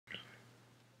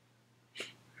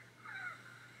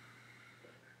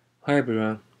Hi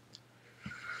everyone,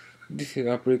 this is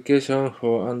application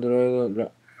for Android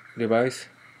device.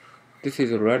 This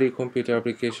is Rally computer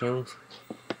applications.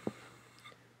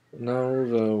 Now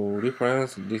the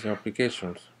reference these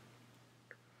applications.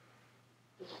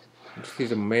 This is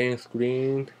the main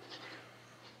screen.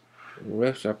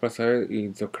 Left upper side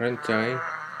is the current time.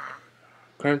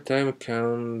 Current time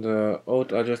can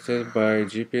auto adjusted by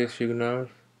GPS signal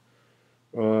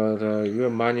or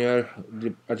your manual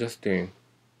adjusting.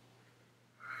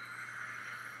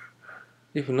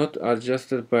 If not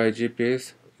adjusted by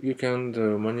GPS, you can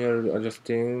manual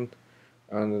adjusting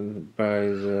and by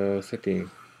the setting.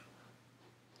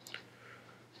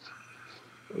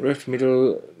 Left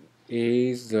middle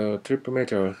is the trip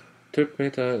meter. Trip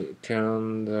meter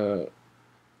can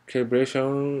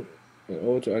calibration,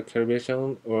 auto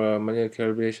calibration or manual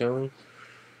calibration.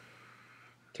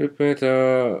 Trip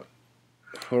meter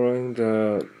following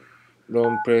the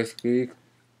long press click.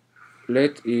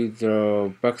 Red is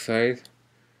the backside.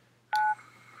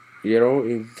 Yellow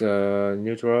is the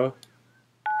neutral.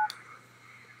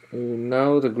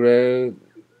 Now the gray,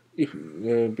 if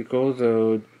because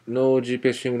no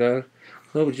GPS signal,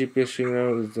 no GPS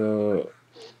signal is the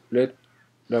red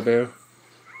label.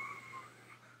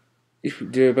 If the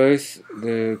device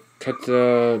cut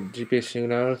the GPS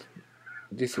signal,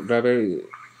 this label is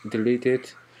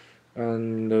deleted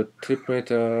and the triplet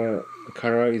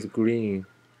color is green.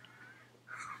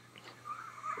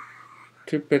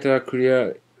 Triplet are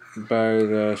clear by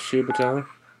the C button.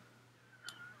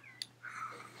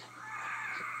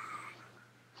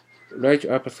 Right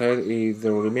upper side is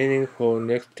the remaining for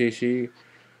next TC.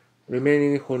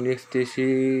 Remaining for next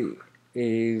TC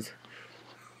is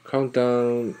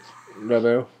countdown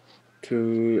level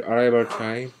to arrival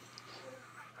time.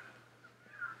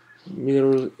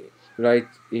 Middle right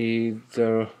is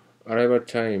the arrival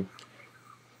time.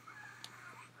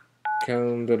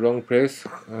 Count the long press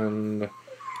and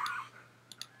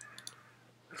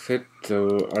set the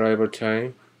arrival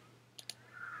time.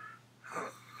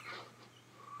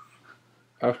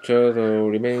 After the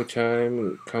remaining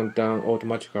time, countdown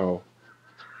automatically.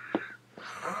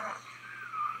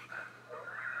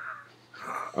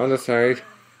 On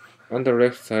the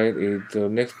left side is the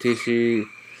next TC.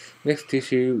 Next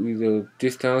TC with the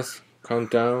distance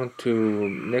countdown to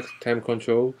next time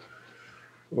control.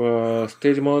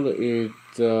 Stage mode is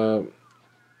the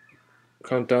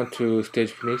countdown to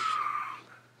stage finish.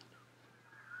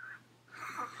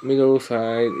 Middle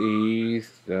side is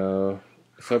the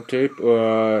subtape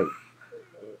or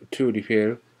to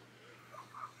refill.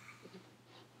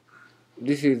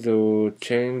 This is the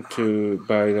change to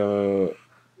by the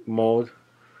mode.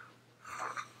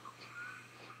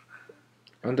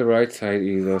 On the right side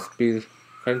is the speed,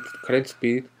 current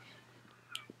speed.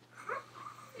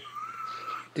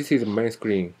 This is the main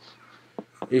screen.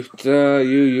 If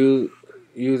you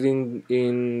using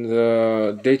in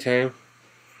the daytime,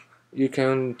 you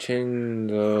can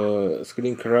change the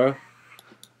screen color,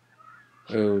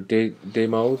 day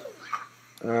mode,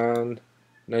 and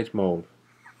night mode.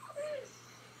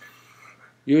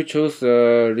 You choose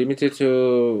limited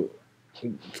to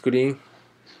screen.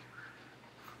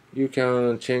 You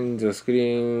can change the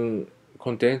screen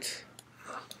content.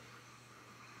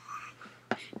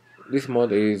 This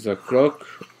mode is a clock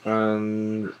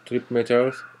and trip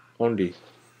meters only.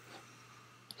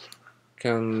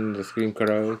 Can the screen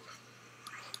color.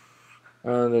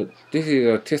 And this is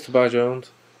a test version.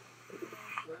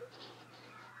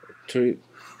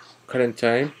 Current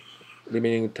time,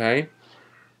 remaining time,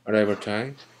 arrival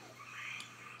time.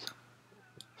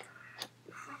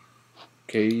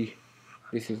 Okay,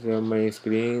 this is the main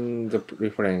screen, the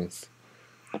reference.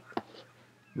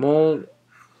 Mode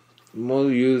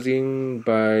using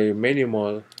by menu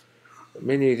mode.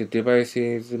 Many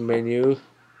devices menu.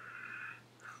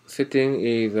 Setting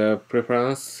is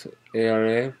preference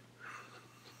ARM.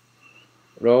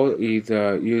 Load is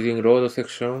using load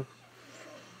section.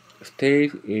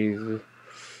 Stage is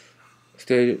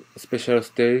special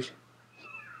stage.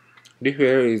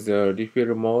 Refill is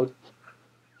refill mode.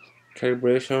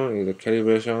 Calibration is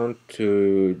calibration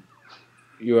to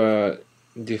your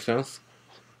distance.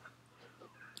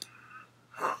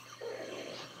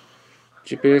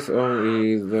 GPS on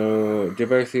is the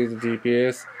device's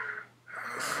GPS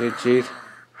switches.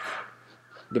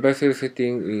 Devices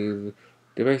setting is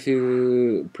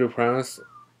devices preference.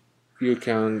 You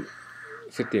can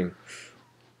setting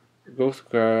ghost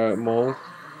car mode,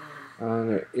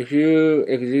 and if you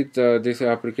exit these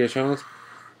applications,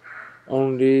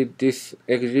 only this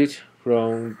exit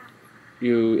from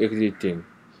you exiting.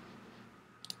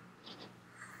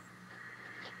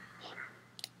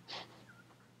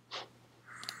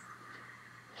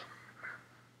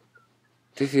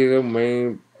 This is the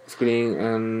main screen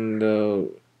and the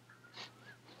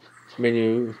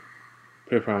menu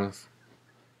preference.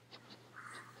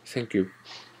 Thank you.